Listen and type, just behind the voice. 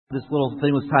This little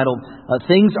thing was titled,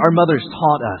 Things Our Mothers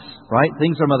Taught Us, right?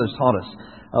 Things Our Mothers Taught Us.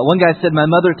 One guy said, my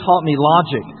mother taught me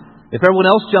logic. If everyone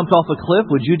else jumped off a cliff,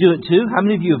 would you do it too? How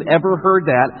many of you have ever heard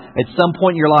that at some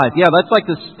point in your life? Yeah, that's like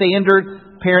the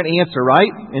standard parent answer, right?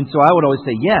 And so I would always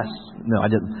say, yes. No, I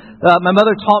didn't. My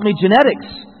mother taught me genetics.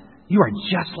 You are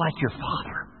just like your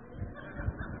father.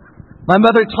 My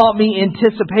mother taught me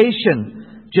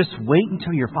anticipation. Just wait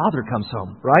until your father comes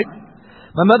home, right?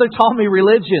 My mother taught me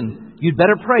religion. You'd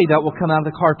better pray that will come out of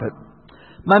the carpet.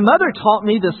 My mother taught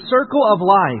me the circle of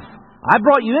life. I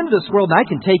brought you into this world and I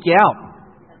can take you out.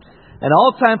 An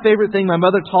all-time favorite thing my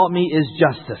mother taught me is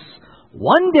justice.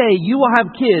 One day you will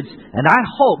have kids and I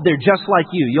hope they're just like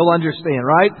you. You'll understand,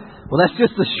 right? Well, that's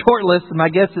just a short list. And my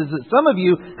guess is that some of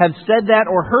you have said that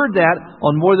or heard that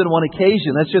on more than one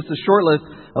occasion. That's just a short list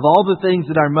of all the things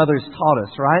that our mothers taught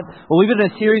us, right? Well, we've been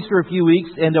in a series for a few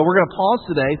weeks, and we're going to pause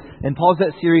today and pause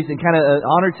that series and kind of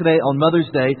honor today on Mother's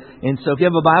Day. And so if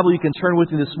you have a Bible, you can turn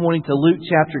with me this morning to Luke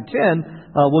chapter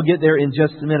 10. We'll get there in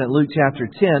just a minute, Luke chapter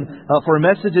 10, for a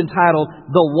message entitled,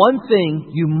 The One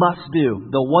Thing You Must Do.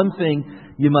 The One Thing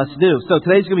You Must Do. So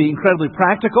today's going to be incredibly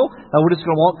practical. We're just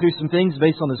going to walk through some things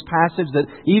based on this passage that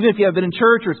even if you have been in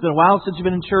church or it's been a while since you've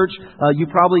been in church, you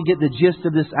probably get the gist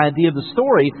of this idea of the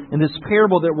story in this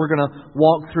parable that we're going to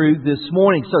walk through this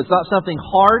morning. So it's not something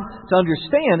hard to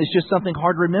understand. It's just something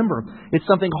hard to remember. It's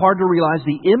something hard to realize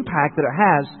the impact that it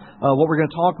has, what we're going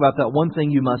to talk about, that one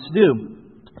thing you must do.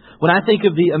 When I think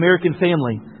of the American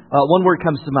family, one word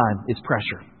comes to mind. It's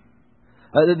pressure.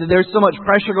 There's so much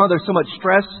pressure going on. There's so much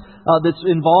stress that's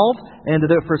involved. And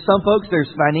for some folks,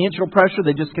 there's financial pressure.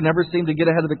 They just can never seem to get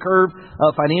ahead of the curve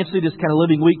financially, just kind of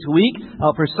living week to week.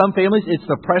 For some families, it's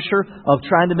the pressure of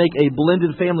trying to make a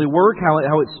blended family work, how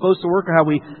it's supposed to work or how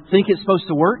we think it's supposed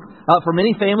to work. For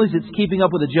many families, it's keeping up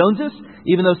with the Joneses,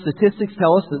 even though statistics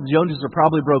tell us that the Joneses are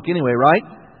probably broke anyway, right?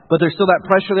 But there's still that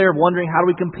pressure there of wondering how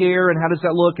do we compare and how does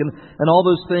that look and all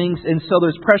those things. And so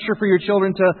there's pressure for your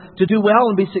children to do well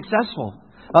and be successful.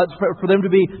 For them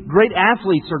to be great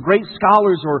athletes or great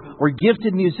scholars or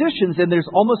gifted musicians. And there's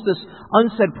almost this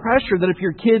unsaid pressure that if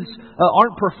your kids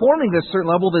aren't performing at a certain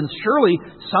level, then surely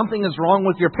something is wrong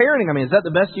with your parenting. I mean, is that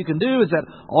the best you can do? Is that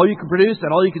all you can produce? Is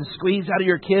that all you can squeeze out of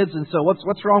your kids? And so what's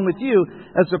wrong with you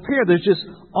as a parent? There's just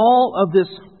all of this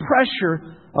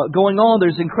pressure going on.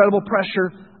 There's incredible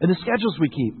pressure in the schedules we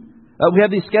keep. We have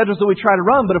these schedules that we try to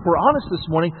run, but if we're honest this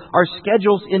morning, our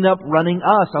schedules end up running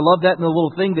us. I love that in the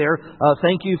little thing there.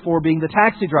 Thank you for being the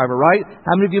taxi driver, right?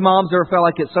 How many of you moms ever felt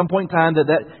like at some point in time that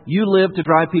you live to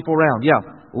drive people around? Yeah,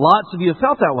 lots of you have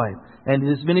felt that way. And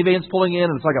this minivan's pulling in,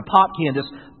 and it's like a pop can, just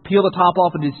peel the top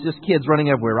off, and it's just kids running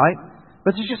everywhere, right?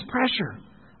 But there's just pressure.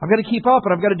 I've got to keep up,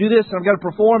 and I've got to do this, and I've got to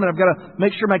perform, and I've got to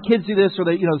make sure my kids do this, or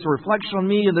it's a reflection on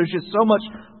me, and there's just so much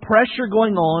pressure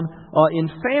going on in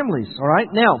families, all right?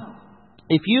 Now,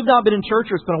 if you've not been in church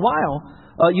or it's been a while,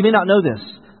 you may not know this.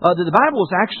 The Bible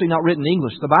was actually not written in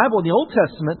English. The Bible in the Old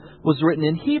Testament was written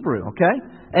in Hebrew, okay?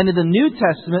 And in the New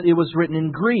Testament, it was written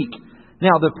in Greek.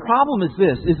 Now, the problem is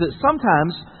this, is that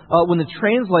sometimes when the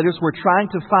translators were trying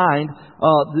to find,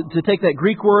 to take that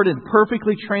Greek word and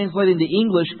perfectly translate it into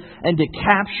English and to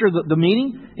capture the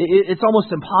meaning, it's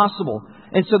almost impossible.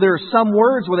 And so there are some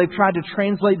words where they've tried to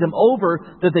translate them over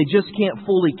that they just can't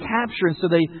fully capture, and so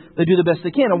they do the best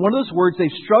they can. And one of those words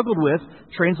they've struggled with,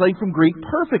 translating from Greek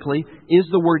perfectly, is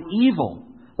the word evil.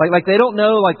 Like they don't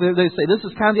know, like they say, this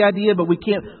is kind of the idea, but we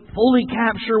can't fully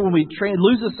capture when we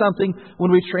loses something when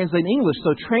we translate in English.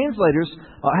 So translators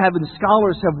and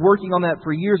scholars have working on that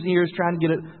for years and years, trying to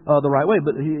get it the right way.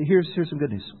 But here's some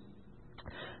good news.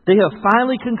 They have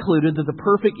finally concluded that the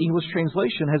perfect English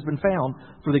translation has been found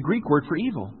for the Greek word for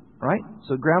evil. Right?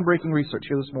 So groundbreaking research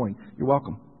here this morning. You're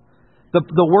welcome.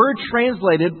 The word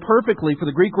translated perfectly for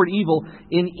the Greek word evil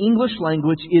in English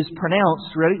language is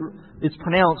pronounced, ready? It's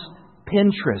pronounced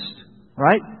Pinterest.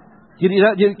 Right? Can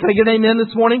I get an amen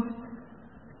this morning?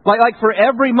 Like for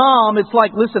every mom, it's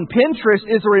like, listen, Pinterest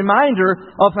is a reminder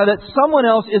of how that someone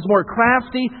else is more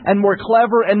crafty and more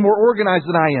clever and more organized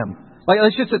than I am. Like,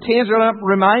 it's just a tangible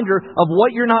reminder of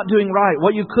what you're not doing right,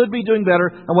 what you could be doing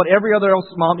better, and what every other else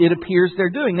mom, it appears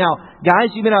they're doing. Now, guys,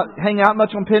 you may not hang out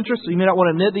much on Pinterest, so you may not want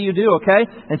to admit that you do, okay?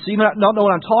 And so you may not know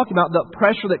what I'm talking about, the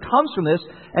pressure that comes from this.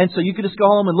 And so you can just go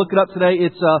home and look it up today.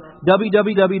 It's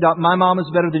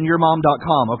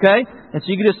www.mymomisbetterthanyourmom.com, okay? And so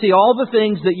you can just see all the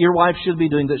things that your wife should be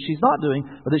doing that she's not doing,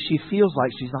 or that she feels like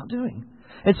she's not doing.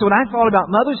 And so when I thought about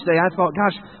Mother's Day, I thought,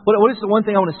 gosh, what is the one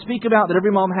thing I want to speak about that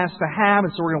every mom has to have? And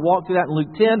so we're going to walk through that in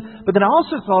Luke 10. But then I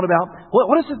also thought about,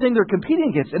 what is the thing they're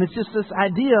competing against? And it's just this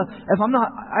idea of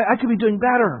I could be doing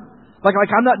better. Like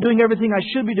I'm not doing everything I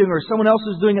should be doing, or someone else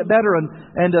is doing it better.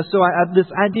 So this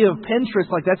idea of Pinterest,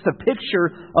 like that's the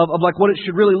picture of like what it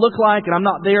should really look like, and I'm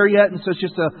not there yet. And so it's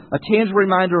just a tangible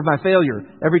reminder of my failure.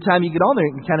 Every time you get on there,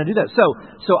 you can kind of do that.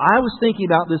 So I was thinking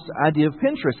about this idea of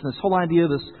Pinterest and this whole idea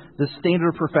of this standard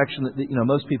of perfection that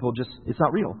most people just, it's not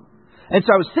real. And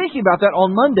so I was thinking about that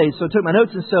on Monday, so I took my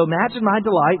notes. And so imagine my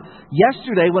delight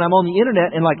yesterday when I'm on the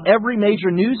internet and like every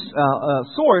major news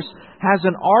source has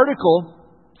an article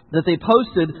that they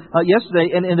posted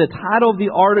yesterday, and the title of the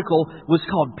article was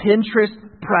called Pinterest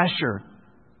Pressure.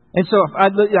 And so I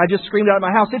just screamed out of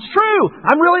my house, "It's true!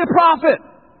 I'm really a prophet!"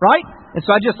 Right? And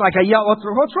so I yelled,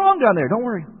 "What's wrong down there? Don't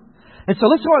worry." And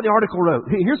so listen to what the article wrote.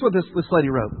 Here's what this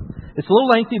lady wrote. It's a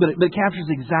little lengthy, but it captures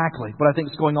exactly what I think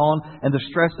is going on and the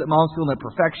stress that moms feel in their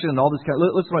perfection and all this kind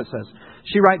of... Listen to what it says.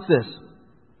 She writes this.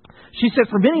 She said,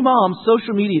 "For many moms,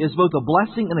 social media is both a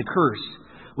blessing and a curse.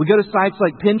 We go to sites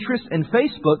like Pinterest and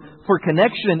Facebook for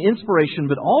connection and inspiration,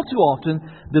 but all too often,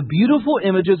 the beautiful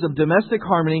images of domestic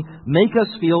harmony make us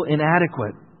feel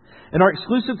inadequate. In our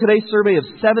exclusive Today survey of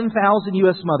 7,000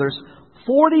 U.S. mothers,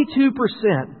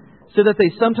 42% said that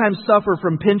they sometimes suffer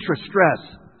from Pinterest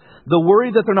stress. The worry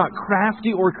that they're not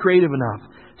crafty or creative enough.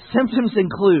 Symptoms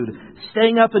include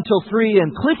staying up until 3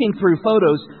 and clicking through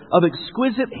photos of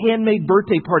exquisite handmade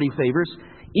birthday party favors,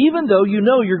 even though you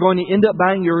know you're going to end up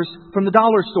buying yours from the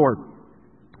dollar store.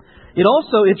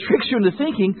 It tricks you into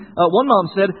thinking," one mom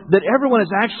said, "that everyone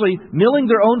is actually milling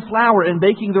their own flour and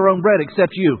baking their own bread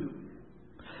except you."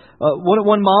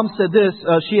 One mom said this.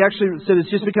 She actually said it's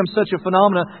just become such a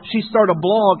phenomenon. She started a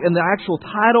blog, and the actual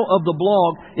title of the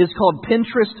blog is called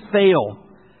Pinterest Fail.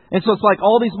 And so it's like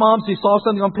all these moms who saw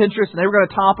something on Pinterest and they were going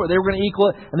to top it, they were going to equal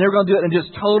it, and they were going to do it and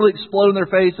just totally explode in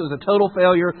their face. It was a total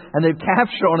failure, and they've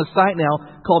captured it on a site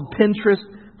now called Pinterest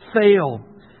Fail.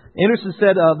 Anderson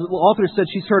said, the author said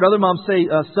she's heard other moms say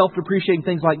self-depreciating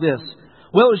things like this.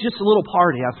 "Well, it was just a little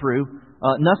party I threw.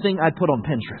 Nothing I'd put on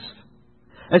Pinterest."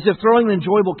 As if throwing an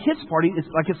enjoyable kids party is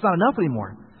like it's not enough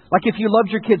anymore. Like if you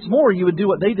loved your kids more, you would do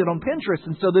what they did on Pinterest.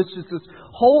 And so there's just this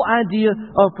whole idea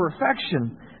of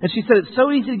perfection. And she said it's so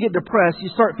easy to get depressed. You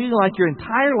start feeling like your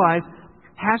entire life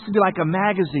has to be like a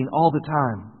magazine all the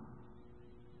time.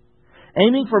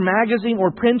 Aiming for magazine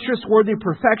or Pinterest-worthy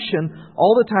perfection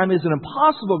all the time is an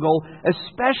impossible goal,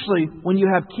 especially when you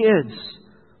have kids.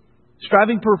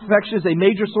 Striving for perfection is a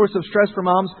major source of stress for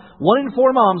moms. 1 in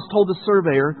 4 moms told the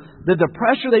surveyor that the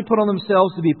pressure they put on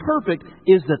themselves to be perfect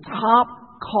is the top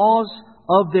cause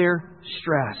of their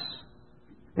stress.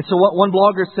 And so one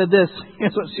blogger said this.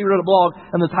 Here's what she wrote a blog,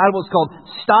 and the title was called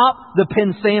 "Stop the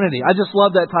Pinsanity." I just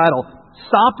love that title.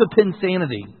 Stop the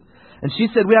Pinsanity. And she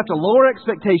said we have to lower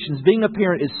expectations. Being a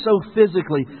parent is so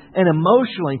physically and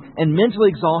emotionally and mentally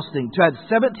exhausting. To add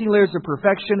 17 layers of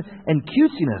perfection and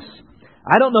cutesiness.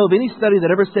 I don't know of any study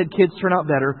that ever said kids turn out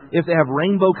better if they have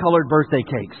rainbow-colored birthday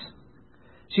cakes.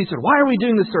 She said, "Why are we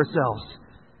doing this to ourselves?"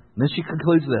 And then she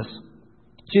concludes this.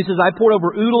 She says, "I poured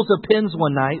over oodles of pens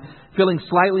one night, feeling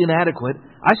slightly inadequate.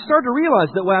 I started to realize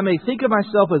that while I may think of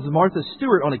myself as Martha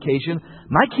Stewart on occasion,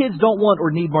 my kids don't want or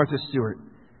need Martha Stewart.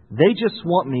 They just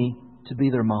want me to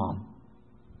be their mom."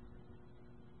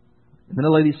 And then the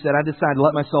lady said, "I decided to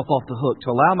let myself off the hook, to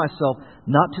allow myself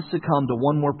not to succumb to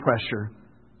one more pressure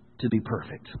to be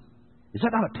perfect." Is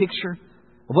that not a picture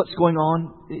of what's going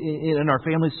on in our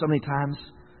families so many times?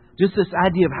 Just this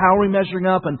idea of how are we measuring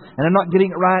up, and I'm not getting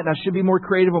it right, and I should be more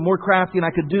creative or more crafty, and I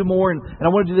could do more, and I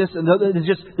want to do this. And there's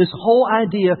just this whole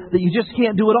idea that you just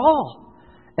can't do it all.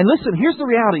 And listen, here's the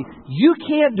reality. You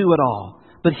can't do it all.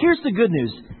 But here's the good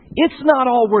news. It's not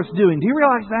all worth doing. Do you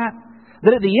realize that?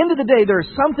 That at the end of the day, there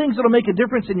are some things that will make a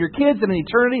difference in your kids and in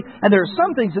eternity, and there are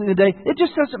some things at the end of the day, it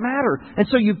just doesn't matter. And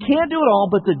so you can't do it all,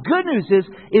 but the good news is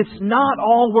it's not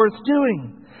all worth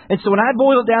doing. And so when I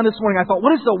boiled it down this morning, I thought,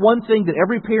 what is the one thing that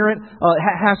every parent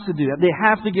has to do? They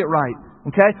have to get right.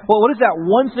 Okay? Well, what is that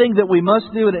one thing that we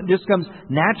must do? And it just comes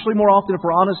naturally more often if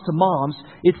we're honest to moms.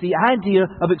 It's the idea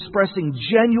of expressing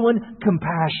genuine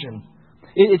compassion.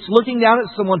 It's looking down at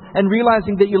someone and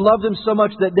realizing that you love them so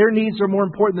much that their needs are more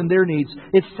important than their needs.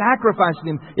 It's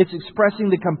sacrificing them. It's expressing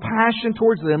the compassion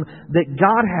towards them that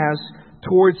God has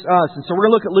towards us. And so we're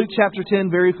going to look at Luke chapter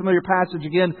 10, very familiar passage.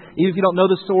 Again, even if you don't know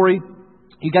the story,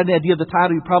 you got the idea of the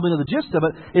title, you probably know the gist of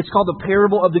it. It's called the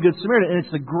Parable of the Good Samaritan, and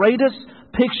it's the greatest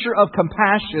picture of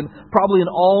compassion probably in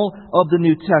all of the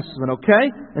New Testament,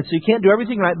 okay? And so you can't do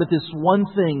everything right, but this one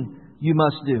thing you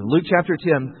must do. Luke chapter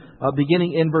 10,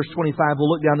 beginning in verse 25, we'll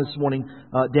look down this morning,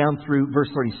 down through verse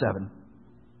 37.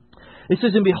 It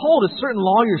says, "And behold, a certain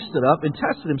lawyer stood up and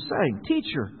tested him, saying,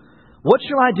 'Teacher, what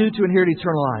shall I do to inherit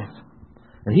eternal life?'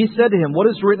 And he said to him, 'What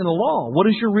is written in the law? What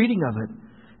is your reading of it?'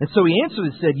 And so he answered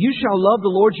and said, you shall love the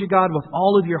Lord your God with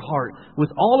all of your heart, with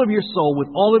all of your soul,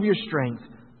 with all of your strength,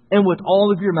 and with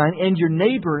all of your mind, and your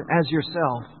neighbor as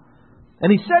yourself.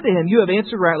 And he said to him, you have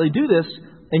answered rightly, do this,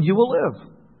 and you will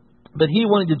live. But he,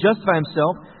 wanting to justify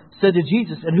himself, said to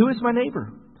Jesus, and who is my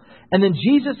neighbor? And then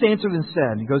Jesus answered and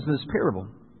said, he goes into this parable.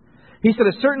 He said,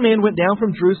 a certain man went down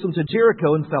from Jerusalem to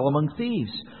Jericho and fell among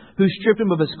thieves, who stripped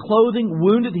him of his clothing,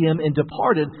 wounded him, and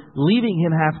departed, leaving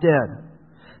him half dead.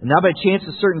 And now by chance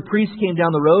a certain priest came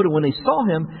down the road, and when they saw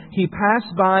him, he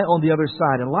passed by on the other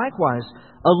side. And likewise,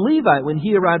 a Levite, when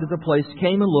he arrived at the place,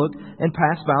 came and looked and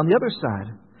passed by on the other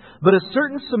side. But a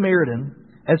certain Samaritan,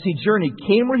 as he journeyed,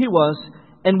 came where he was,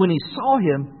 and when he saw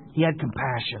him, he had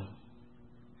compassion.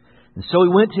 And so he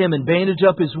went to him and bandaged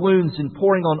up his wounds, and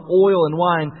pouring on oil and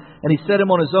wine, and he set him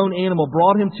on his own animal,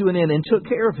 brought him to an inn, and took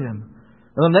care of him.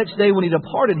 And the next day when he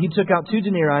departed, he took out 2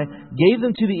 denarii, gave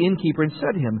them to the innkeeper, and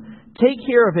said to him, take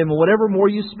care of him, and whatever more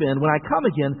you spend, when I come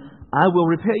again, I will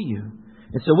repay you.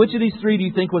 And so which of these 3 do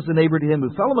you think was the neighbor to him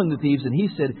who fell among the thieves? And he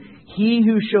said, he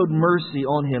who showed mercy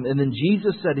on him. And then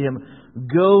Jesus said to him,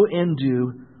 go and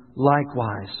do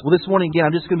likewise. Well, this morning, again,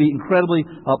 I'm just going to be incredibly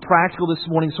practical this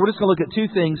morning. So we're just going to look at 2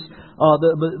 things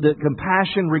that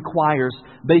compassion requires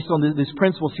based on these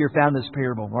principles here found in this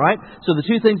parable. All right? So the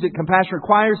 2 things that compassion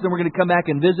requires, then we're going to come back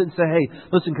and visit and say, hey,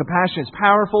 listen, compassion is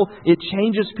powerful. It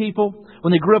changes people. When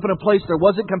they grew up in a place there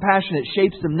wasn't compassion, it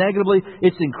shapes them negatively.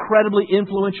 It's an incredibly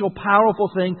influential,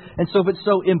 powerful thing. And so if it's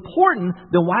so important,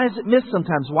 then why is it missed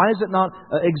sometimes? Why is it not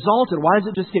exalted? Why does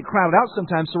it just get crowded out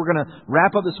sometimes? So we're going to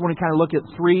wrap up this morning and kind of look at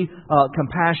 3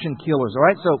 compassion killers. All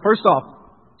right? So first off,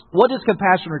 what does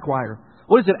compassion require?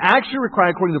 What does it actually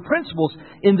require according to the principles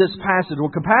in this passage?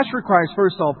 Well, compassion requires,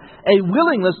 first off, a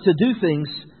willingness to do things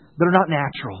that are not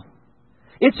natural.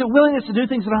 It's a willingness to do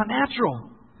things that are not natural.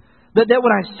 That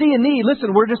when I see a need,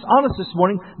 listen, we're just honest this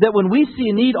morning, that when we see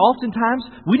a need, oftentimes,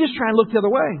 we just try and look the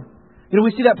other way. You know,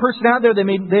 we see that person out there,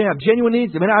 they have genuine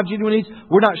needs, they may not have genuine needs,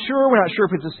 we're not sure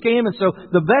if it's a scam, and so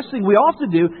the best thing we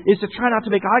often do is to try not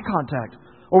to make eye contact.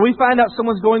 Or we find out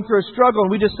someone's going through a struggle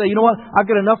and we just say, you know what, I've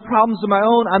got enough problems of my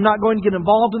own, I'm not going to get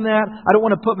involved in that, I don't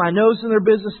want to put my nose in their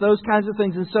business, those kinds of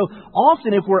things. And so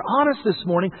often, if we're honest this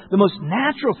morning, the most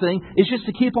natural thing is just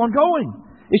to keep on going.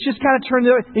 It's just kind of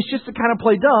it's just to kind of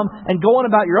play dumb and go on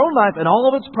about your own life and all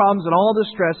of its problems and all of the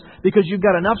stress, because you've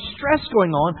got enough stress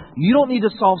going on. You don't need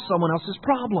to solve someone else's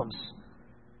problems.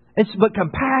 But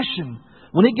compassion,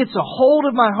 when it gets a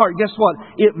hold of my heart, guess what?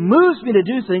 It moves me to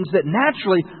do things that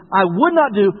naturally I would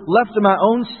not do left to my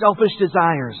own selfish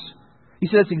desires. He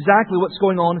said that's exactly what's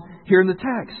going on here in the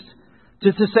text.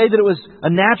 To say that it was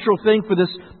a natural thing for this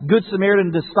Good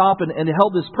Samaritan to stop and to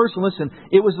help this person, listen,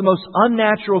 it was the most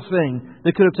unnatural thing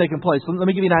that could have taken place. Let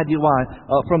me give you an idea why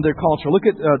from their culture. Look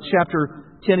at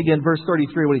chapter 10 again, verse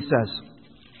 33, what he says.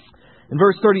 In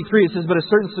verse 33 it says, but a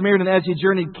certain Samaritan as he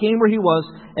journeyed came where he was,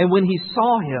 and when he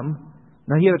saw him,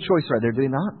 now he had a choice right there, did he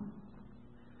not?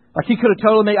 Like he could have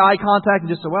totally made eye contact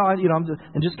and just said, well, and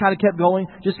just kind of kept going,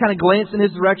 just kind of glanced in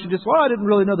his direction, just, well, I didn't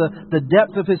really know the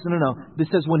depth of his. No.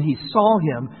 It says when he saw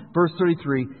him, verse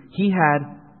 33, he had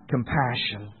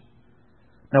compassion.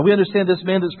 Now we understand this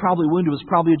man that's probably wounded was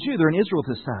probably a Jew. They're in Israel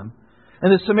at this time.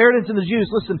 And the Samaritans and the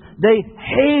Jews, listen, they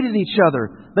hated each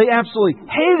other. They absolutely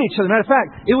hated each other. Matter of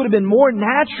fact, it would have been more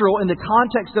natural in the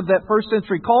context of that first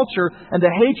century culture and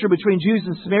the hatred between Jews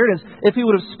and Samaritans if he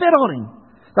would have spit on him.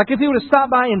 Like if he would have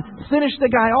stopped by and finished the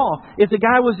guy off. If the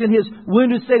guy was in his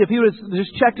wounded state, if he would have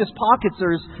just checked his pockets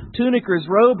or his tunic or his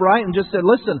robe, right, and just said,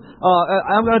 listen,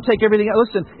 I'm going to take everything.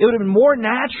 Listen, it would have been more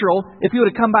natural if he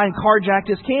would have come by and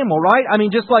carjacked his camel, right? I mean,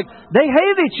 just like they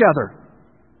hated each other.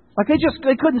 Like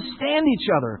they couldn't stand each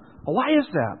other. Well, why is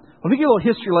that? Let me give you a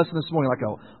little history lesson this morning, like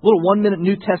a little 1-minute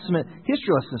New Testament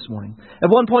history lesson this morning. At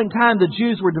one point in time, the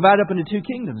Jews were divided up into 2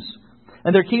 kingdoms.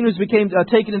 And their kingdoms became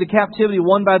taken into captivity,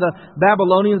 one by the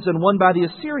Babylonians and one by the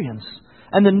Assyrians.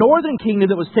 And the northern kingdom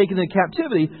that was taken into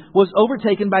captivity was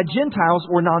overtaken by Gentiles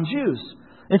or non-Jews.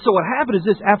 And so what happened is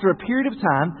this: after a period of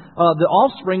time, the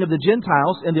offspring of the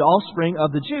Gentiles and the offspring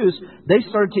of the Jews, they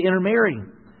started to intermarry.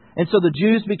 And so the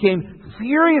Jews became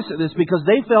furious at this because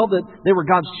they felt that they were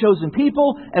God's chosen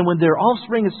people. And when their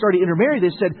offspring had started to intermarry,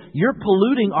 they said, you're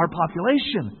polluting our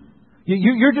population.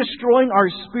 You're destroying our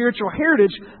spiritual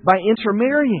heritage by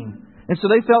intermarrying. And so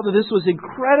they felt that this was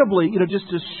incredibly, just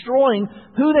destroying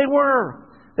who they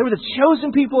were. They were the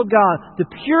chosen people of God, the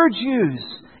pure Jews,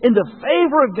 in the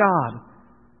favor of God.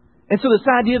 And so this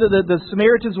idea that the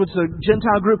Samaritans, which is a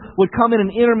Gentile group, would come in and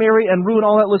intermarry and ruin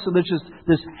all that. Listen, there's just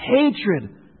this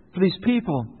hatred for these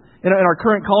people. In our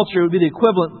current culture, it would be the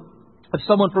equivalent of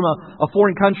someone from a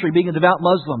foreign country being a devout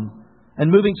Muslim. and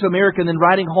moving to America and then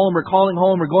writing home or calling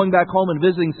home or going back home and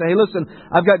visiting, say, hey, listen,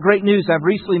 I've got great news. I've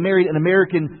recently married an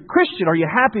American Christian. Are you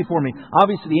happy for me?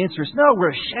 Obviously, the answer is no.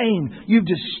 We're ashamed. You've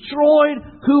destroyed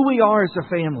who we are as a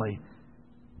family.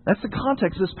 That's the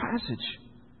context of this passage.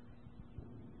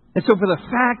 And so for the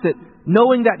fact that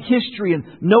knowing that history and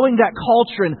knowing that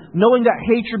culture and knowing that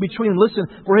hatred between them, listen,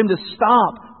 for him to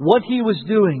stop what he was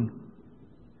doing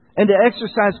and to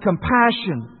exercise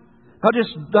compassion, not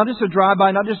just a drive-by,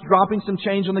 not just dropping some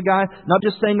change on the guy, not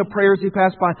just saying a prayer as he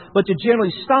passed by, but to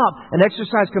generally stop and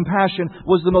exercise compassion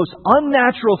was the most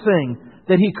unnatural thing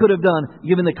that he could have done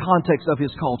given the context of his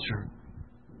culture.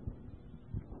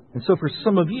 And so for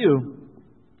some of you,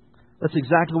 that's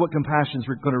exactly what compassion is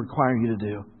going to require you to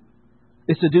do.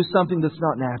 It's to do something that's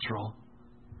not natural.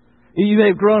 You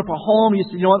may have grown up in a home, you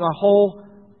said, you know what, my whole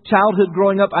childhood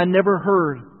growing up, I never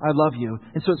heard, I love you.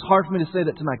 And so it's hard for me to say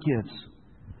that to my kids.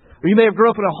 Or you may have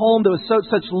grown up in a home that was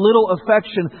such little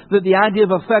affection that the idea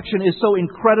of affection is so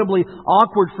incredibly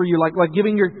awkward for you, like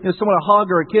giving someone a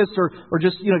hug or a kiss or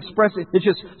just expressing. It's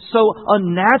just so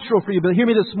unnatural for you. But hear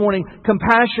me this morning,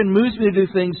 compassion moves me to do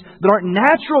things that aren't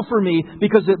natural for me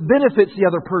because it benefits the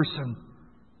other person.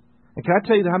 And can I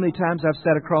tell you how many times I've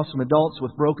sat across some adults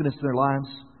with brokenness in their lives,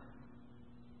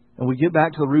 and we get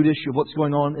back to the root issue of what's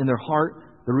going on in their heart.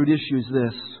 The root issue is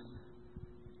this: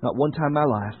 not one time in my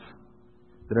life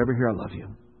did I ever hear I love you.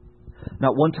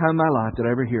 Not one time in my life did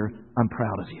I ever hear I'm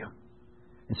proud of you.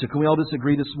 And so can we all just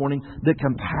agree this morning that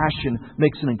compassion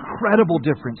makes an incredible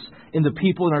difference in the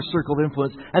people in our circle of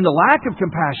influence, and the lack of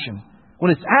compassion,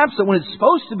 when it's absent, when it's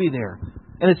supposed to be there,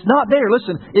 and it's not there,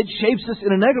 listen, it shapes us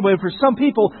in a negative way. For some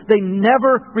people, they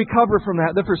never recover from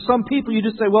that. That for some people, you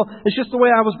just say, well, it's just the way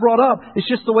I was brought up. It's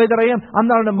just the way that I am. I'm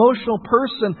not an emotional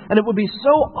person. And it would be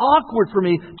so awkward for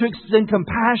me to extend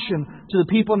compassion to the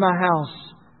people in my house.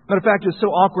 Matter of fact, it's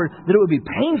so awkward that it would be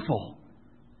painful.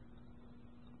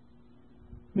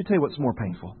 Let me tell you what's more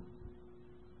painful.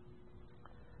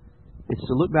 It's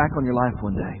to look back on your life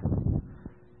one day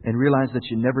and realize that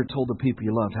you never told the people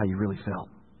you loved how you really felt.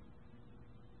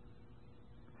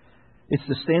 It's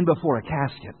to stand before a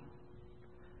casket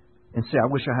and say,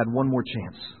 I wish I had one more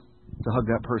chance to hug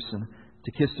that person,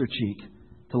 to kiss their cheek,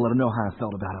 to let them know how I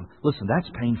felt about them. Listen,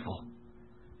 that's painful.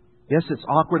 Yes, it's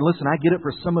awkward. Listen, I get it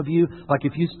for some of you. Like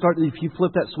if you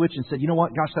flip that switch and said, you know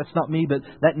what, gosh, that's not me, but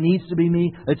that needs to be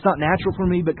me. It's not natural for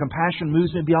me, but compassion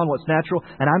moves me beyond what's natural,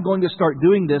 and I'm going to start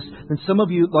doing this. Then some of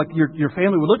you, like your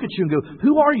family would look at you and go,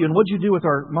 who are you? And what'd you do with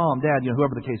our mom, dad,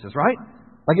 whoever the case is, right?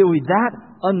 Like it would be that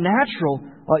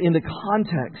unnatural in the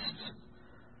context.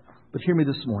 But hear me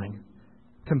this morning.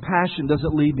 Compassion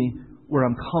doesn't leave me where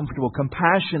I'm comfortable.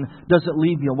 Compassion doesn't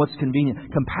leave me on what's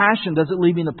convenient. Compassion doesn't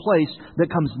leave me in a place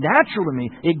that comes natural to me.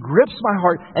 It grips my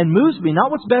heart and moves me.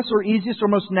 Not what's best or easiest or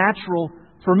most natural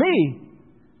for me.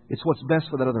 It's what's best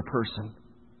for that other person.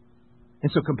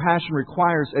 And so compassion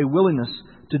requires a willingness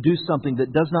to do something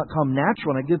that does not come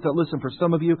natural. And I get that. Listen, for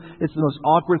some of you, it's the most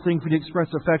awkward thing for you to express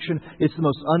affection. It's the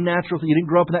most unnatural thing. You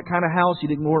didn't grow up in that kind of house. You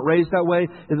didn't weren't raised that way.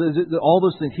 All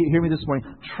those things. Hear me this morning.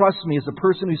 Trust me, as a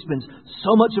person who spends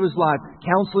so much of his life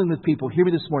counseling with people, hear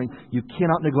me this morning. You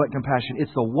cannot neglect compassion.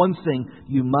 It's the one thing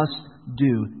you must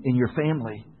do in your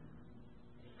family.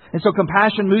 And so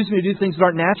compassion moves me to do things that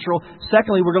aren't natural.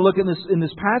 Secondly, we're going to look in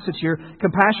this passage here.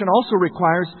 Compassion also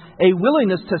requires a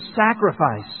willingness to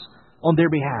sacrifice on their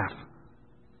behalf.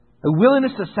 A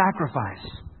willingness to sacrifice.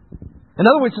 In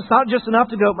other words, it's not just enough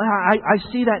to go, I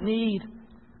see that need.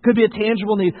 Could be a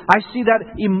tangible need. I see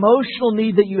that emotional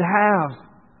need that you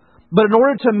have. But in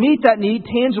order to meet that need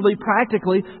tangibly,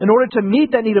 practically, in order to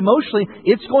meet that need emotionally,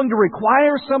 it's going to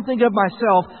require something of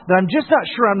myself that I'm just not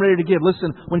sure I'm ready to give.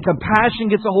 Listen, when compassion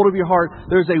gets a hold of your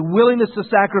heart, there's a willingness to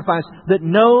sacrifice that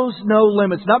knows no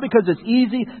limits. Not because it's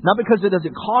easy, not because it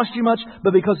doesn't cost you much,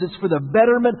 but because it's for the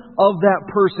betterment of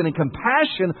that person. And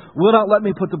compassion will not let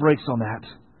me put the brakes on that.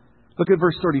 Look at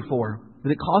verse 34.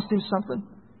 Did it cost him something?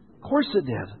 Of course it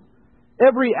did.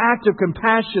 Every act of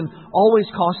compassion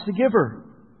always costs the giver.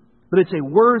 But it's a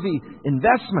worthy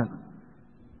investment.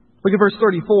 Look at verse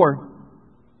 34.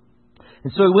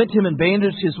 And so he went to him and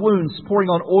bandaged his wounds, pouring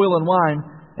on oil and wine.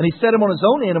 And he set him on his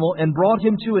own animal and brought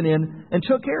him to an inn and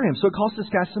took care of him. So it cost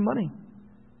this guy some money.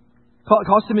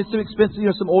 Cost him some expensive,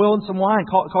 some oil and some wine.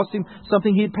 Cost him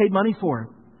something he had paid money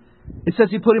for. It says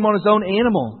he put him on his own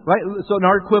animal, right? So in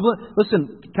our equivalent,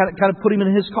 listen, kind of put him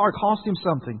in his car, cost him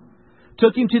something.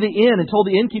 Took him to the inn and told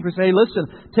the innkeeper, say, hey, listen,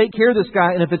 take care of this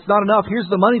guy. And if it's not enough, here's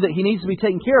the money that he needs to be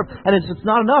taken care of. And if it's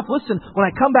not enough, listen, when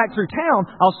I come back through town,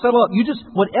 I'll settle up.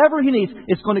 Whatever he needs,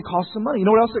 it's going to cost some money. You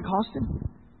know what else it cost him?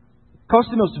 It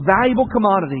cost him the most valuable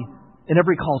commodity in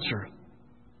every culture.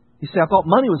 You say, I thought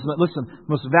money was... Listen, the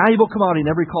most valuable commodity in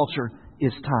every culture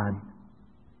is time.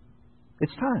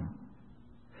 It's time.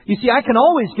 You see, I can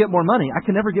always get more money. I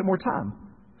can never get more time.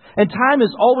 And time is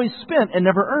always spent and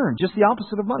never earned. Just the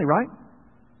opposite of money, right?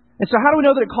 And so how do we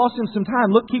know that it cost him some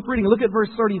time? Look, keep reading. Look at verse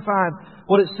 35,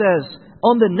 what it says.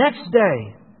 On the next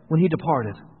day, when he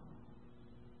departed.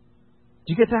 Did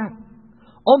you get that?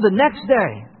 On the next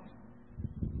day.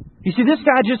 You see, this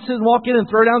guy just didn't walk in and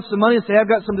throw down some money and say, I've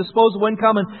got some disposable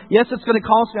income, and yes, it's going to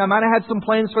cost me. I might have had some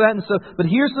plans for that, and so, but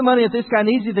here's the money. If this guy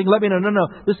needs anything, let me know. No.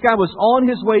 This guy was on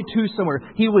his way to somewhere.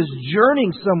 He was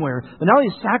journeying somewhere. But not only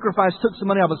sacrificed, took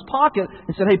some money out of his pocket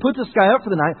and said, hey, put this guy up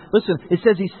for the night. Listen, it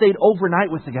says he stayed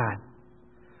overnight with the guy.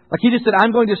 Like he just said,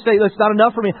 I'm going to stay. That's not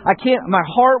enough for me. I can't, my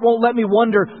heart won't let me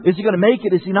wonder, is he going to make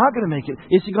it? Is he not going to make it?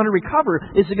 Is he going to recover?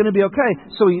 Is he going to be okay?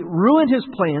 So he ruined his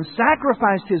plans,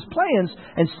 sacrificed his plans,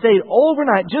 and stayed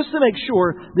overnight just to make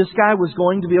sure this guy was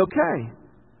going to be okay.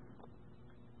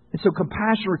 And so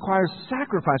compassion requires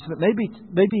sacrifice. And it may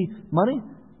be money.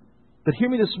 But hear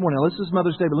me this morning. Now, this is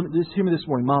Mother's Day, but just hear me this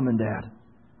morning, Mom and Dad.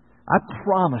 I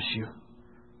promise you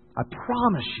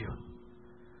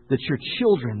that your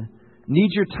children need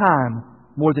your time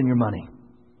more than your money.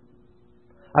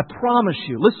 I promise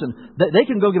you. Listen, they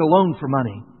can go get a loan for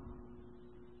money.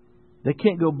 They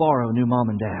can't go borrow a new mom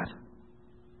and dad.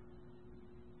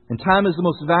 And time is the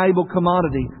most valuable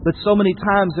commodity. But so many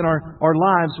times in our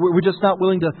lives, we're just not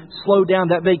willing to slow down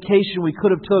that vacation we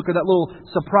could have took, or that little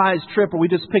surprise trip, or we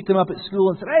just picked them up at school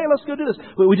and said, hey, let's go do this.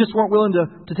 But we just weren't willing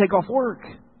to take off work.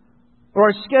 Or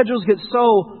our schedules get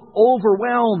so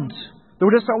overwhelmed that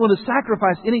we're just not willing to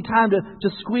sacrifice any time to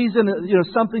squeeze in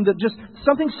something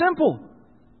simple.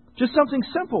 Just something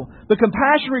simple. But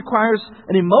compassion requires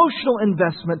an emotional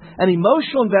investment. And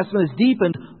emotional investment is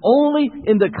deepened only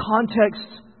in the context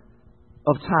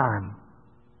of time.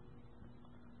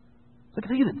 Look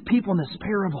at the people in this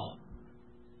parable.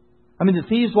 I mean, the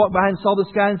thieves walked by and saw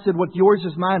this guy and said, what's yours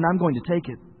is mine, and I'm going to take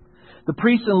it. The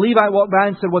priest and Levite walked by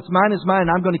and said, what's mine is mine,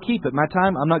 and I'm going to keep it. My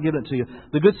time, I'm not giving it to you.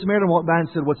 The Good Samaritan walked by and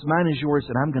said, what's mine is yours,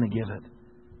 and I'm going to give it.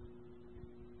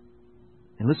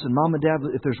 And listen, Mom and Dad,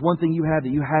 if there's one thing you have that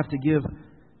you have to give,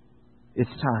 it's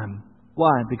time.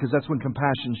 Why? Because that's when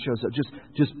compassion shows up.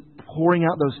 Just pouring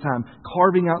out those time,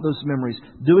 carving out those memories,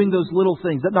 doing those little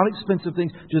things, not expensive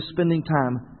things, just spending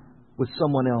time with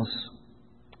someone else.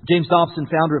 James Dobson,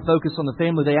 founder of Focus on the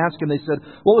Family, they asked him, they said,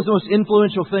 what was the most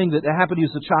influential thing that happened to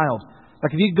you as a child?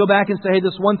 Like if you could go back and say, hey,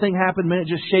 this one thing happened, man, it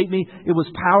just shaped me. It was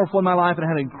powerful in my life and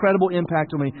had an incredible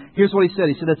impact on me. Here's what he said.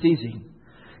 He said, that's easy.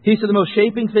 He said, the most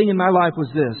shaping thing in my life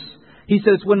was this. He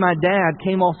said, it's when my dad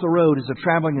came off the road as a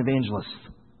traveling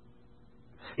evangelist.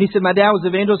 He said, my dad was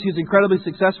an evangelist. He was incredibly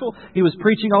successful. He was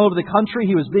preaching all over the country.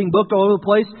 He was being booked all over the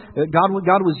place. God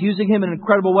was using him in an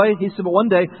incredible way. He said, but one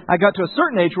day I got to a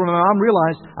certain age where my mom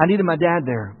realized I needed my dad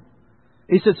there.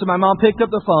 He said, so my mom picked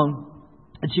up the phone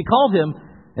and she called him,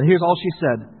 and here's all she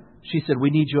said. She said,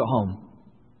 we need you at home.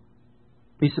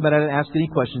 He said, but I didn't ask any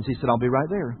questions. He said, I'll be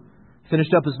right there.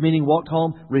 Finished up his meeting, walked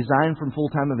home, resigned from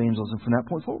full-time evangelism from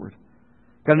that point forward.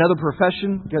 Got another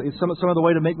profession, got some other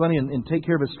way to make money and take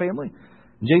care of his family.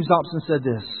 And James Dobson said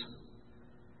this.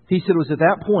 He said, it was at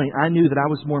that point I knew that I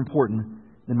was more important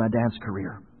than my dad's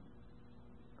career.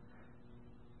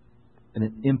 And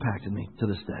it impacted me to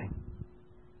this day.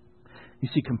 You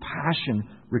see, compassion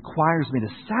requires me to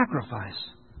sacrifice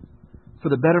for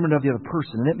the betterment of the other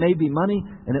person. And it may be money,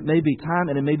 and it may be time,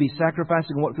 and it may be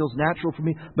sacrificing what feels natural for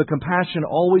me. But compassion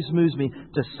always moves me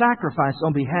to sacrifice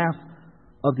on behalf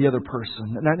of the other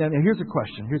person. Now here's the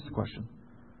question.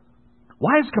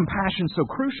 Why is compassion so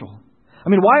crucial? I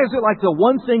mean, why is it like the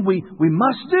one thing we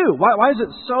must do? Why is it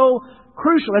so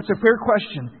crucial? That's a fair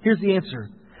question. Here's the answer.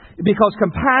 Because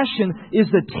compassion is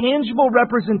the tangible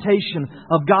representation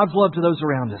of God's love to those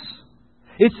around us.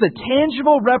 It's the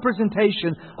tangible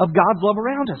representation of God's love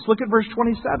around us. Look at verse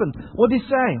 27. What did he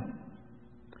say?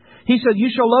 He said, you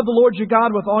shall love the Lord your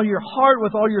God with all your heart,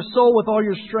 with all your soul, with all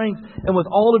your strength, and with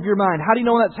all of your mind. How do you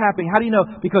know that's happening? How do you know?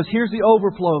 Because here's the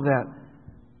overflow of that.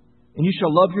 And you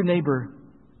shall love your neighbor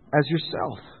as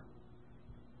yourself.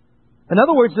 In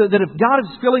other words, that if God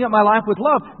is filling up my life with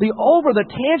love, the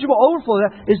tangible overflow of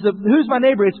that is who's my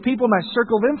neighbor? It's people in my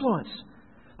circle of influence.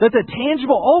 That the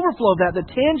tangible overflow of that, the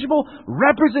tangible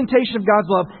representation of God's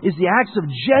love is the acts of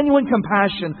genuine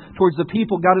compassion towards the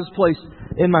people God has placed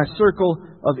in my circle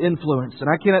of influence. And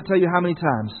I cannot tell you how many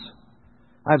times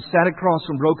I've sat across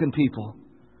from broken people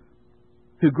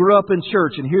who grew up in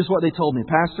church, and here's what they told me.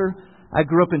 Pastor, I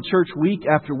grew up in church week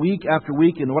after week after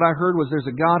week, and what I heard was there's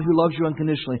a God who loves you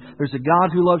unconditionally. There's a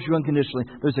God who loves you unconditionally.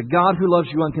 There's a God who loves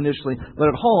you unconditionally. But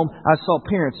at home, I saw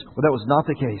parents where that was not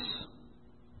the case.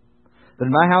 But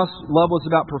in my house, love was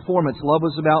about performance. Love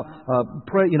was about,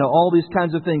 all these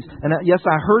kinds of things. And yes,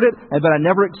 I heard it, but I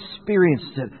never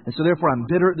experienced it. And so therefore, I'm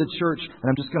bitter at the church, and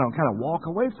I'm just going to kind of walk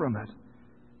away from it.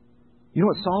 You know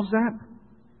what solves that?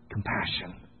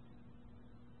 Compassion.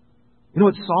 You know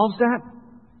what solves that?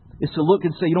 Is to look and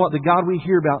say, you know what, the God we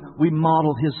hear about, we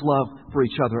modeled His love for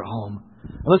each other at home.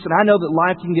 Listen, I know that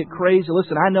life can get crazy.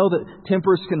 Listen, I know that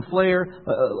tempers can flare.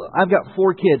 I've got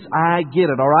 4 kids. I get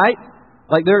it, all right?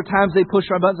 Like there are times they push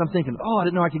my buttons, I'm thinking, I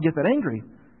didn't know I could get that angry.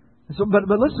 And so, but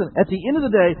listen, at the end of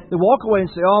the day, they walk away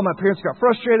and say, my parents got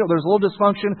frustrated, or there's a little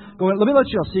dysfunction going. Let me let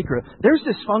you know a secret. There's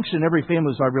dysfunction in every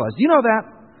family, so I realize. Do you know that?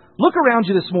 Look around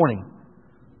you this morning.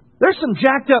 There's some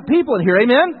jacked up people in here,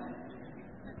 amen?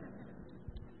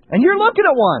 And you're looking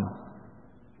at one.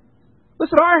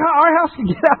 Listen, our house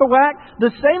can get out of whack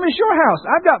the same as your house.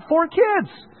 I've got 4 kids.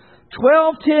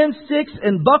 12, 10, 6,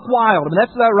 and buck wild. I mean,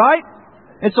 that's that right?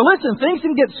 And so listen, things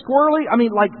can get squirrely. I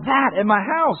mean, like that in my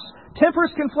house.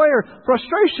 Tempers can flare.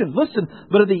 Frustration. Listen,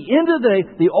 but at the end of the day,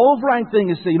 the overriding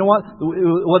thing is to say, you know what?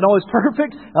 It wasn't always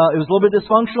perfect. It was a little bit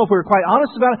dysfunctional if we were quite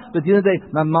honest about it. But at the end of the day,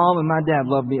 my mom and my dad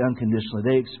loved me unconditionally.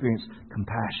 They experienced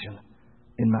compassion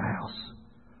in my house.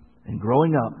 And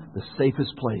growing up, the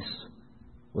safest place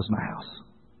was my house.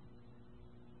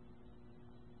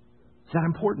 Is that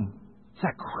important? Is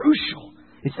that crucial?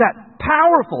 It's that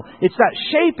powerful. It's that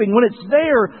shaping. When it's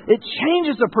there, it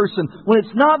changes a person. When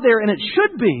it's not there, and it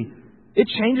should be, it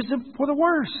changes them for the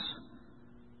worse.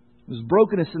 There's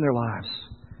brokenness in their lives.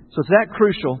 So it's that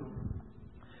crucial.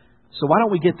 So why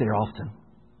don't we get there often?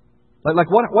 Like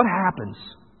what happens?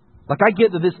 Like I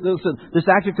get that this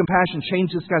act of compassion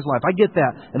changed this guy's life. I get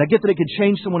that. And I get that it could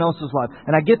change someone else's life.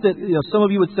 And I get that some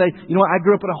of you would say, I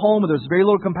grew up in a home where there's very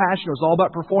little compassion. It was all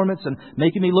about performance and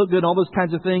making me look good and all those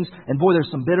kinds of things. And boy,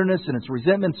 there's some bitterness and it's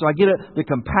resentment. So I get it. The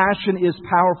compassion is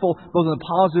powerful, both in the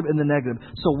positive and the negative.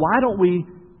 So why don't we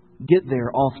get there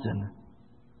often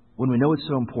when we know it's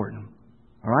so important?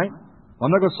 All right? Well,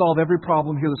 I'm not going to solve every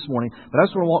problem here this morning, but I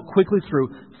just want to walk quickly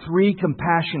through 3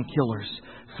 compassion killers.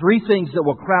 3 things that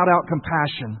will crowd out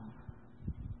compassion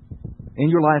in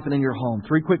your life and in your home.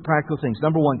 3 quick practical things.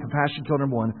 Number 1, compassion killer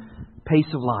number 1, pace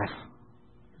of life.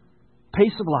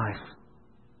 Pace of life.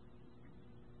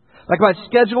 Like my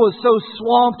schedule is so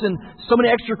swamped and so many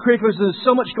extracurriculars and there's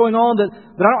so much going on that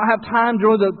I don't have time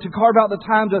to carve out the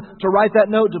time to write that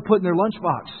note to put in their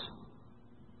lunchbox.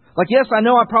 Like, yes, I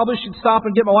know I probably should stop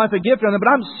and get my wife a gift or anything,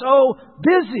 but I'm so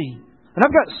busy. And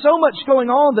I've got so much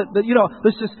going on that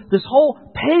this whole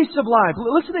pace of life.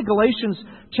 Listen to Galatians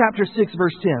chapter 6,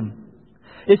 verse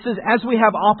 10. It says, as we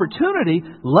have opportunity,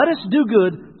 let us do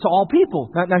good to all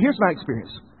people. Now here's my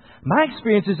experience. My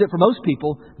experience is that for most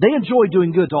people, they enjoy doing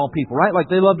good to all people, right?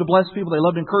 Like they love to bless people. They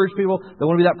love to encourage people. They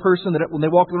want to be that person that when they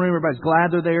walk in the room, everybody's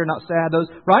glad they're there, not sad,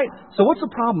 right? So what's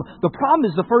the problem? The problem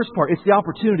is the first part. It's the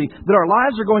opportunity that our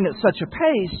lives are going at such a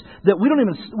pace that we don't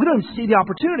even see the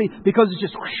opportunity because it's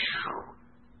just whoosh,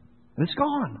 and it's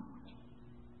gone.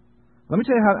 Let me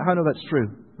tell you how I know that's true.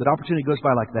 That opportunity goes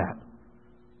by like that.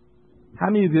 How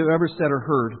many of you have ever said or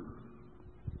heard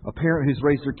a parent who's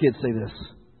raised their kids say this?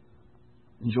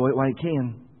 Enjoy it while you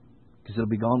can, because it'll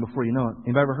be gone before you know it.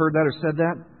 Anybody ever heard that or said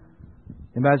that?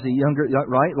 Anybody's younger,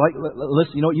 right? Like,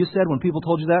 listen, you know what you said when people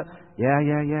told you that? Yeah.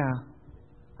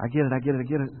 I get it.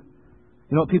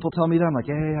 You know what people tell me that? I'm like,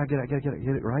 yeah, I get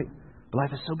it, right? But life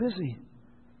is so busy.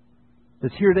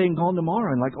 It's here today and gone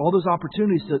tomorrow. And like all those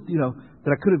opportunities that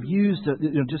I could have used to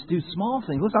just do small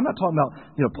things. Listen, I'm not talking about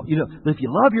if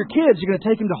you love your kids, you're going to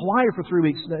take them to Hawaii for 3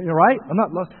 weeks, right? I'm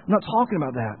not talking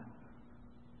about that.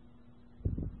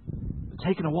 But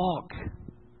taking a walk,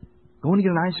 going to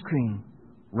get an ice cream,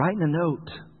 writing a note,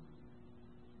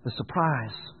 a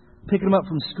surprise, picking them up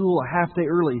from school a half day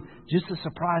early, just to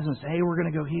surprise them and say, hey, we're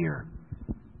going to go here.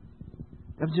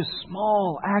 That's just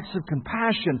small acts of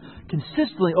compassion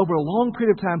consistently over a long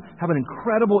period of time have an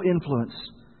incredible influence.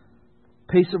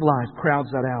 Pace of life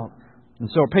crowds that out. And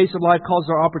so our pace of life causes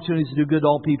our opportunities to do good to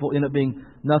all people end up being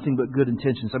nothing but good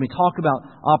intentions. I mean, talk about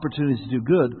opportunities to do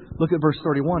good. Look at verse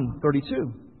 31, 32.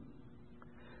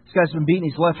 This guy's been beaten.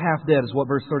 He's left half dead is what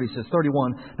verse 30 says.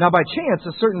 31. Now by chance,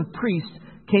 a certain priest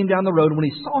came down the road, and when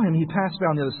he saw him, he passed by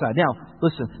on the other side. Now,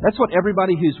 listen, that's what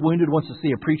everybody who's wounded wants to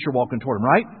see a preacher walking toward him,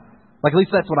 right? Like, at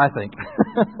least that's what I think.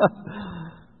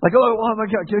 Like, oh my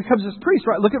God, here comes this priest,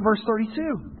 right? Look at verse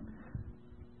 32.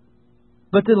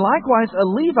 But then likewise, a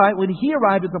Levite, when he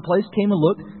arrived at the place, came and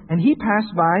looked, and he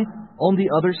passed by on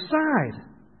the other side.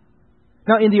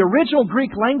 Now, in the original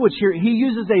Greek language here, he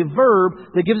uses a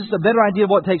verb that gives us a better idea of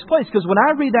what takes place. Because when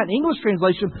I read that in English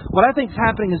translation, what I think is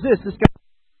happening is this guy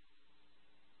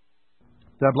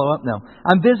Did I blow up? No.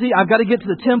 I'm busy. I've got to get to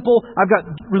the temple. I've got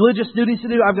religious duties to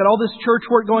do. I've got all this church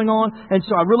work going on. And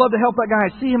so I really love to help that guy.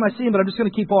 I see him, but I'm just going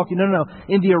to keep walking. No.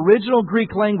 In the original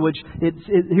Greek language,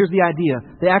 here's the idea.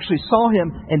 They actually saw him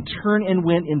and turned and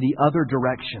went in the other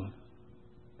direction.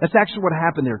 That's actually what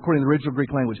happened there, according to the original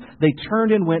Greek language. They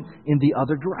turned and went in the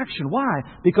other direction. Why?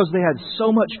 Because they had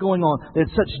so much going on. They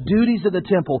had such duties at the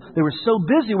temple. They were so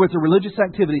busy with their religious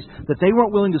activities that they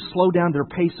weren't willing to slow down their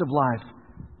pace of life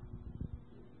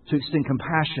to extend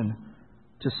compassion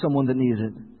to someone that needed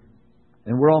it.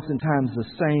 And we're oftentimes the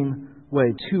same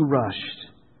way, too rushed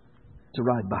to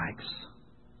ride bikes,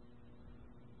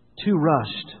 too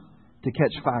rushed to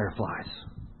catch fireflies,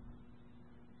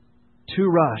 too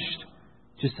rushed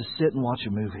just to sit and watch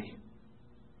a movie.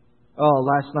 Oh,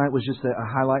 last night was just a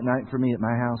highlight night for me at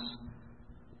my house.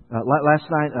 Last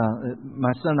night,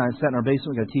 my son and I sat in our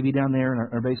basement. We got a TV down there in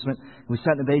our basement. We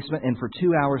sat in the basement, and for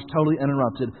 2 hours, totally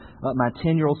uninterrupted, my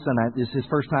 10-year-old son, this is his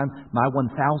first time, my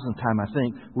 1,000th time, I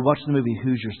think, we watched the movie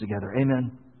Hoosiers together.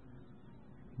 Amen?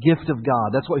 Gift of God.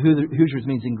 That's what Hoosiers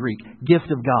means in Greek. Gift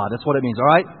of God. That's what it means,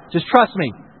 all right? Just trust me.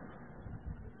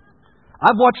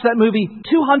 I've watched that movie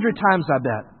 200 times, I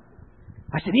bet.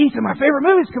 I said, Ethan, my favorite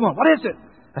movies. Come on, what is it?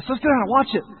 I said, let's go down and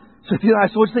watch it. So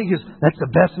I said, what do you think? He goes, that's the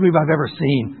best movie I've ever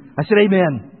seen. I said,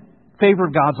 amen.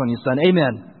 Favor of God's on you, son.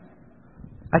 Amen.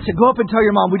 I said, go up and tell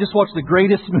your mom we just watched the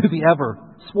greatest movie ever.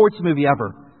 Sports movie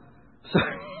ever. So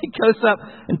he goes up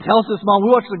and tells his mom,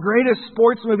 we watched the greatest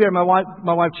sports movie ever.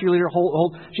 My wife cheerleader,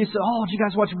 she said, oh, did you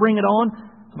guys watch Bring It On?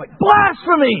 I'm like,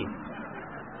 blasphemy!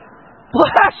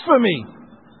 Blasphemy!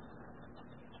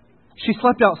 She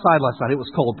slept outside last night. It was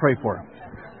cold. Pray for her.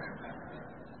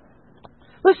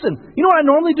 Listen, you know what I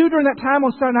normally do during that time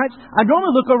on Saturday nights? I normally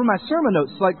look over my sermon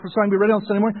notes, like so I can be ready on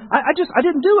Sunday morning. I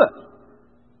didn't do it.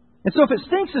 And so if it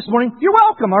stinks this morning, you're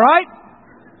welcome, all right?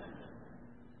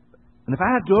 And if I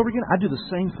had to do it over again, I'd do the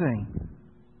same thing.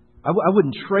 I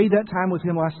wouldn't trade that time with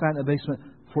him last night in the basement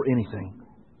for anything.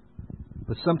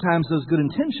 But sometimes those good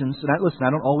intentions, and I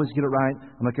don't always get it right.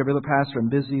 I'm like every other pastor, I'm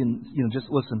busy, and just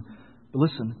listen. But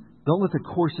listen, don't let the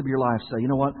course of your life say, you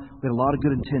know what, we had a lot of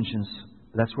good intentions,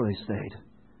 but that's where they stayed.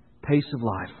 Pace of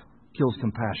life kills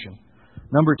compassion.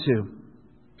 Number 2,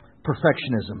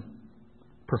 perfectionism.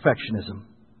 Perfectionism.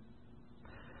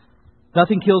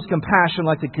 Nothing kills compassion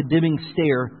like the condemning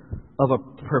stare of a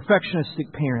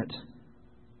perfectionistic parent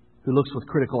who looks with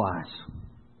critical eyes.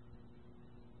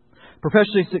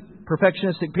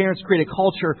 Perfectionistic parents create a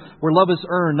culture where love is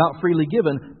earned, not freely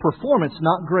given. Performance,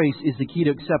 not grace, is the key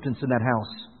to acceptance in that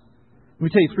house. Let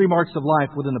me tell you 3 marks of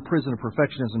life within the prison of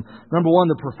perfectionism. Number 1,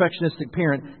 the perfectionistic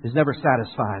parent is never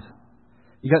satisfied.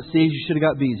 You got C's, you should have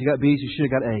got B's. You got B's, you should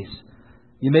have got A's.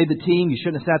 You made the team, you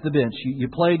shouldn't have sat the bench. You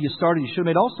played, you started, you should have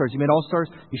made All-Stars. You made All-Stars,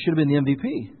 you should have been the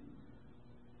MVP.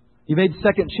 You made the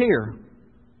second chair,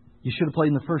 you should have played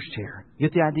in the first chair. You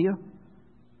get the idea?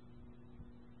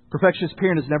 Perfectionist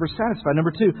parent is never satisfied.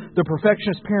 Number 2, the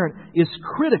perfectionist parent is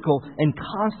critical and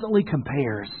constantly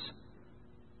compares.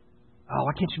 Oh,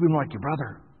 why can't you be more like your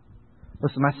brother?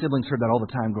 Listen, my siblings heard that all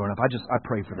the time growing up. I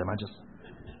pray for them.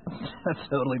 That's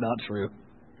totally not true.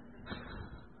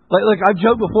 Like I've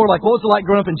joked before, like, what was it like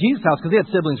growing up in Jesus' house? Because they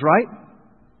had siblings, right?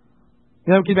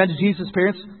 You know, can you imagine Jesus'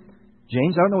 parents?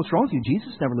 James, I don't know what's wrong with you.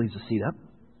 Jesus never leaves a seat up.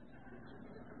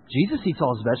 Jesus eats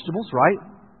all his vegetables, right?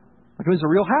 Like it was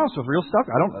a real house with real stuff.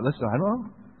 I don't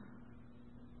know.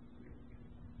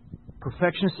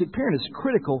 Perfectionistic parent is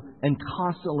critical and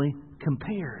constantly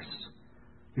compares.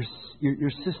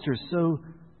 Your sister is so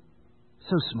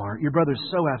smart. Your brother is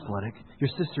so athletic. Your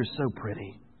sister is so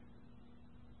pretty.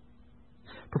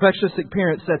 Perfectionistic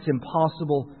parent sets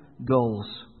impossible goals.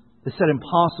 They set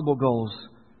impossible goals.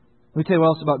 Let me tell you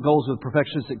what else about goals with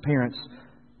perfectionistic parents.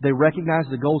 They recognize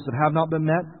the goals that have not been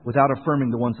met without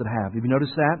affirming the ones that have. Have you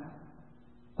noticed that?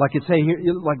 Like it's, hey,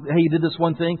 you did this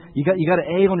one thing. You got an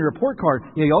A on your report card.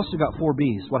 Yeah, you also got 4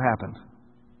 B's. What happened?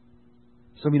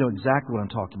 Some of you know exactly what I'm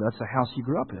talking about. That's the house you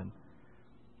grew up in.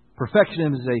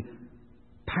 Perfectionism is a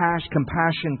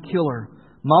compassion killer.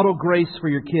 Model grace for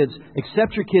your kids.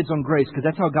 Accept your kids on grace, because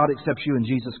that's how God accepts you in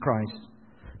Jesus Christ.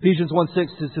 Ephesians 1:6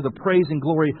 says, to the praise and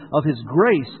glory of His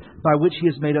grace by which He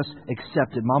has made us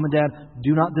accepted. Mom and Dad,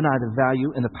 do not deny the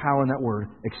value and the power in that word,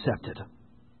 accepted.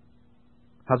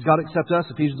 How does God accept us?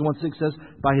 Ephesians 1:6 says,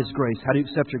 by His grace. How do you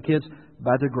accept your kids?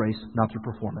 By their grace, not through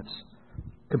performance.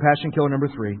 Compassion killer number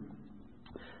 3.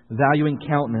 Valuing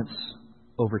countenance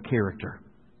over character.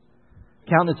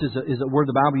 Countenance is a word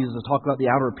the Bible uses to talk about the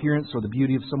outer appearance or the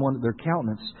beauty of someone, their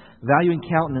countenance. Valuing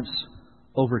countenance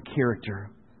over character.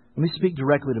 Let me speak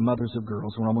directly to mothers of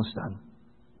girls. We're almost done.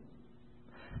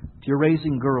 If you're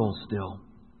raising girls still,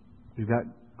 you've got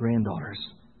granddaughters.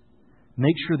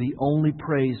 Make sure the only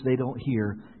praise they don't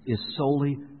hear is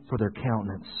solely for their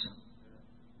countenance.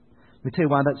 Let me tell you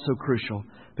why that's so crucial.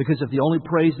 Because if the only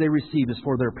praise they receive is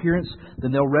for their appearance,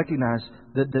 then they'll recognize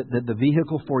that the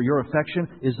vehicle for your affection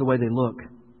is the way they look.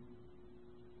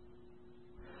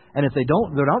 And if they're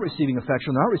not receiving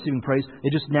affection, they're not receiving praise,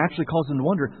 it just naturally causes them to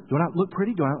wonder, do I not look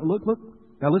pretty? Do I not look?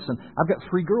 Now listen, I've got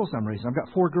 3 girls I'm raising. I've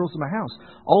got 4 girls in my house.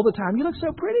 All the time, you look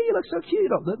so pretty, you look so cute.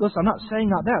 Listen, I'm not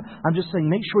saying not that. I'm just saying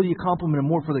make sure that you compliment them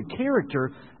more for their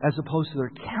character as opposed to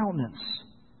their countenance.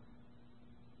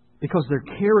 Because their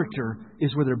character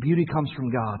is where their beauty comes from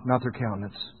God, not their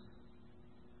countenance.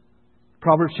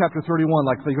 Proverbs chapter 31,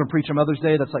 like if you're going to preach on Mother's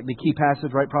Day, that's like the key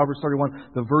passage, right? Proverbs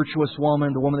 31, the virtuous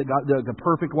woman, the woman that got the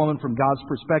perfect woman from God's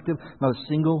perspective. Not a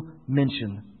single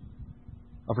mention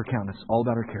of her countenance. All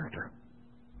about her character.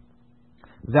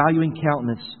 Valuing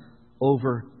countenance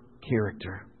over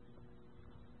character.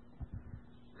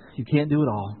 You can't do it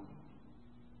all.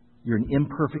 You're an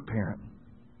imperfect parent.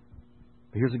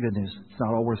 But here's the good news. It's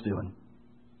not all worth doing.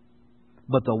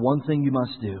 But the one thing you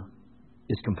must do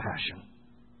is compassion.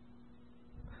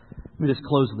 Let me just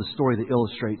close with a story that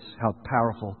illustrates how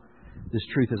powerful this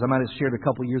truth is. I might have shared a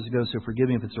couple years ago, so forgive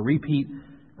me if it's a repeat,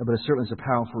 but it certainly is a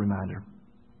powerful reminder.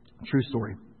 True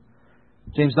story.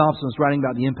 James Dobson was writing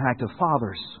about the impact of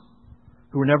fathers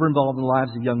who were never involved in the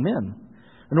lives of young men.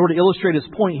 In order to illustrate his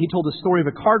point, he told the story of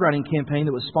a card writing campaign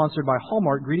that was sponsored by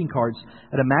Hallmark greeting cards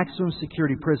at a maximum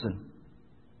security prison.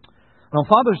 And on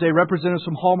Father's Day, representatives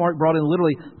from Hallmark brought in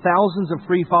literally thousands of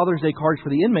free Father's Day cards for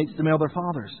the inmates to mail their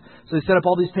fathers. So they set up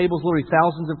all these tables, literally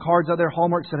thousands of cards out there.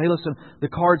 Hallmark said, hey, listen,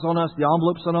 the card's on us, the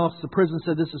envelope's on us. The prison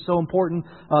said, this is so important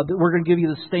that we're going to give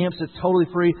you the stamps. It's totally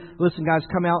free. Listen, guys,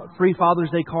 come out. Free Father's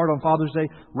Day card on Father's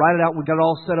Day. Write it out. We've got it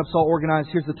all set up. It's all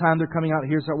organized. Here's the time they're coming out.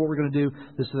 Here's what we're going to do.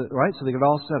 This is right? So they got it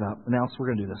all set up. Announced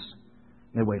we're going to do this.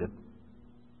 And they waited.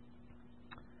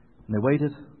 And they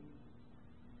waited.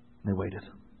 And they waited.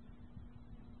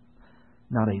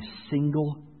 Not a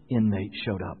single inmate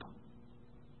showed up.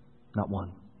 Not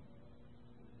one.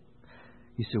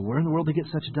 You say, where in the world did they get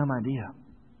such a dumb idea?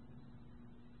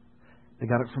 They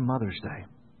got it from Mother's Day.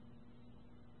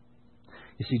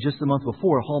 You see, just the month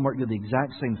before, Hallmark did the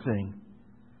exact same thing.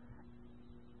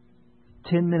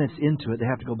 10 minutes into it, they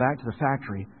have to go back to the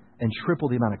factory and triple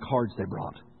the amount of cards they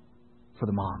brought for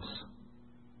the moms.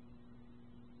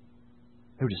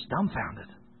 They were just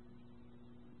dumbfounded.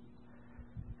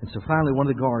 And so finally, one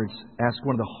of the guards asked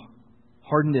one of the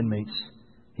hardened inmates,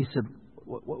 he said,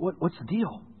 what's the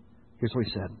deal? Here's what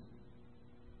he said.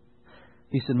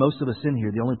 He said, most of us in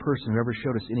here, the only person who ever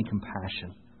showed us any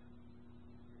compassion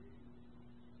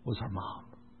was our mom.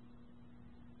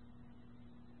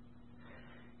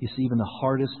 You see, even the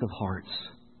hardest of hearts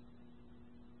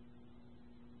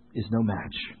is no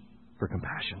match for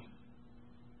compassion.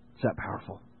 It's that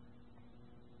powerful.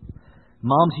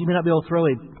 Moms, you may not be able to throw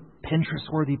a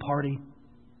Pinterest-worthy party.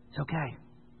 It's okay.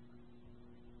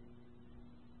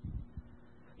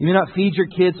 You may not feed your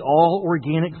kids all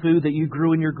organic food that you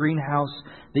grew in your greenhouse,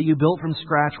 that you built from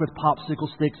scratch with popsicle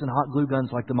sticks and hot glue guns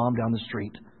like the mom down the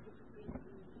street.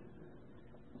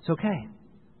 It's okay.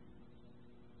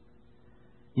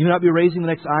 You may not be raising the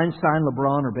next Einstein,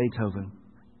 LeBron, or Beethoven.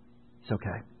 It's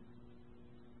okay.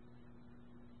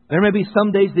 There may be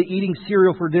some days that eating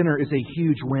cereal for dinner is a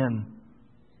huge win.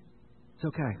 It's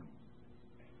okay.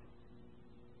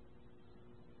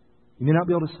 You may not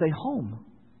be able to stay home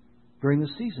during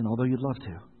this season, although you'd love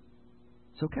to.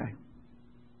 It's okay.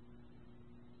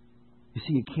 You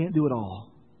see, you can't do it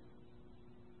all.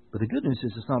 But the good news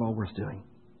is it's not all worth doing.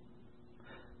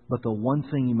 But the one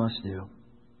thing you must do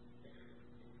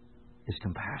is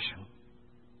compassion.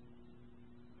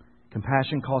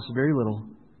 Compassion costs very little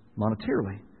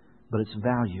monetarily, but its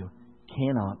value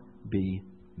cannot be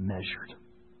measured.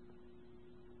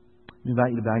 I invite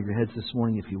you to bow your heads this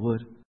morning if you would.